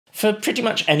For pretty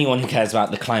much anyone who cares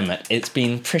about the climate, it's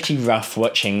been pretty rough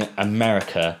watching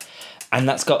America, and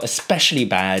that's got especially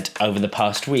bad over the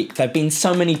past week. There have been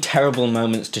so many terrible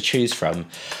moments to choose from.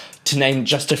 To name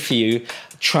just a few,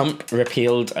 Trump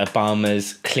repealed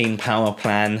Obama's Clean Power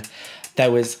Plan. There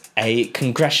was a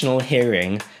congressional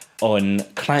hearing on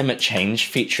climate change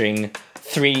featuring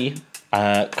 3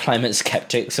 climate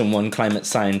skeptics and 1 climate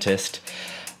scientist.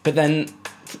 But then,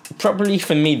 probably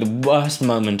for me, the worst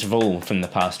moment of all from the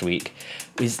past week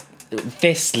was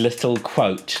this little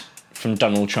quote from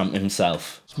Donald Trump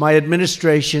himself. My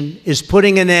administration is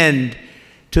putting an end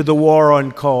to the war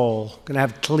on coal. Going to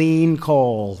have clean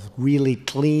coal, really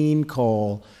clean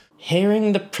coal.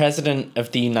 Hearing the President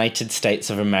of the United States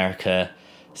of America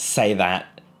say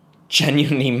that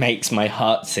genuinely makes my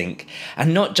heart sink.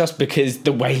 And not just because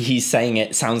the way he's saying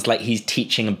it sounds like he's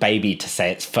teaching a baby to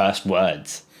say its first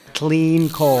words. Clean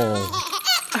coal.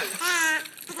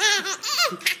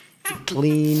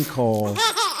 Clean coal.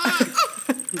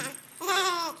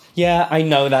 Yeah, I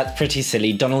know that's pretty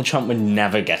silly. Donald Trump would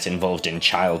never get involved in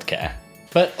childcare.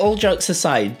 But all jokes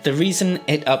aside, the reason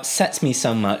it upsets me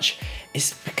so much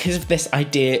is because of this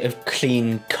idea of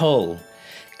clean coal.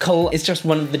 Coal is just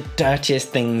one of the dirtiest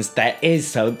things there is,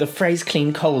 so the phrase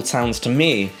clean coal sounds to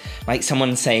me like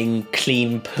someone saying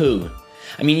clean poo.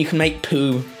 I mean, you can make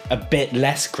poo a bit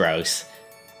less gross,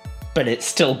 but it's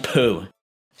still poo.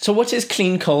 So what is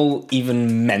clean coal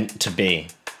even meant to be?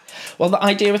 Well, the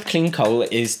idea with clean coal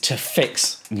is to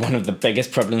fix one of the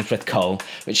biggest problems with coal,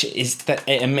 which is that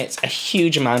it emits a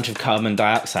huge amount of carbon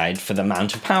dioxide for the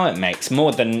amount of power it makes,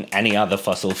 more than any other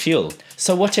fossil fuel.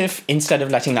 So what if, instead of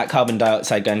letting that carbon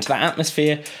dioxide go into the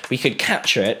atmosphere, we could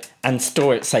capture it and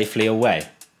store it safely away?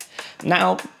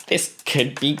 Now, this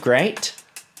could be great.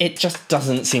 It just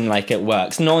doesn't seem like it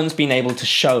works. No one's been able to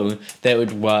show that it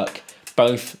would work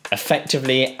both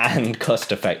effectively and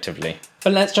cost effectively.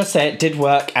 But let's just say it did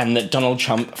work and that Donald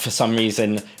Trump, for some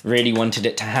reason, really wanted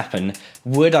it to happen.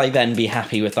 Would I then be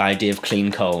happy with the idea of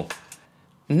clean coal?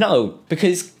 No,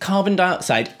 because carbon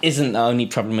dioxide isn't the only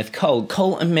problem with coal.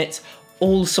 Coal emits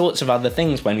all sorts of other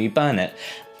things when we burn it,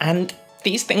 and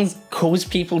these things cause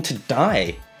people to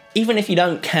die. Even if you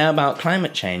don't care about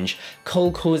climate change,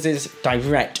 coal causes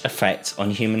direct effects on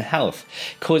human health,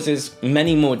 causes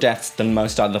many more deaths than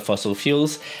most other fossil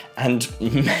fuels, and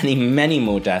many, many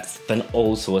more deaths than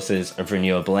all sources of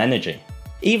renewable energy.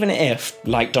 Even if,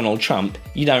 like Donald Trump,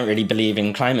 you don't really believe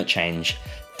in climate change,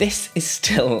 this is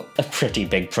still a pretty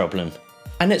big problem.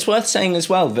 And it's worth saying as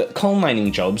well that coal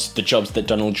mining jobs, the jobs that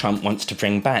Donald Trump wants to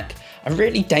bring back, are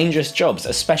really dangerous jobs,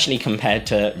 especially compared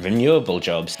to renewable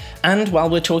jobs. And while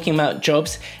we're talking about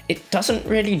jobs, it doesn't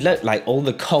really look like all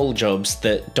the coal jobs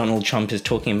that Donald Trump is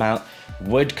talking about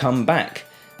would come back.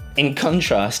 In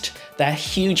contrast, there are a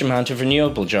huge amount of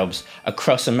renewable jobs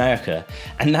across America,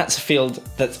 and that's a field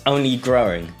that's only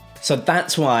growing. So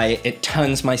that's why it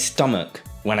turns my stomach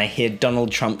when I hear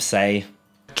Donald Trump say,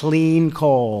 clean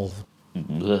coal.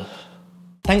 Ugh.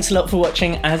 Thanks a lot for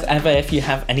watching. As ever, if you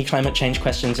have any climate change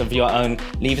questions of your own,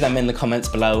 leave them in the comments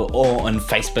below or on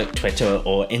Facebook, Twitter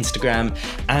or Instagram,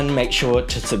 and make sure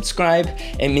to subscribe.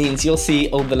 It means you'll see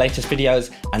all the latest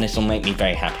videos and it'll make me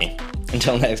very happy.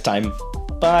 Until next time,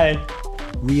 bye.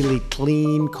 Really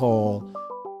clean coal.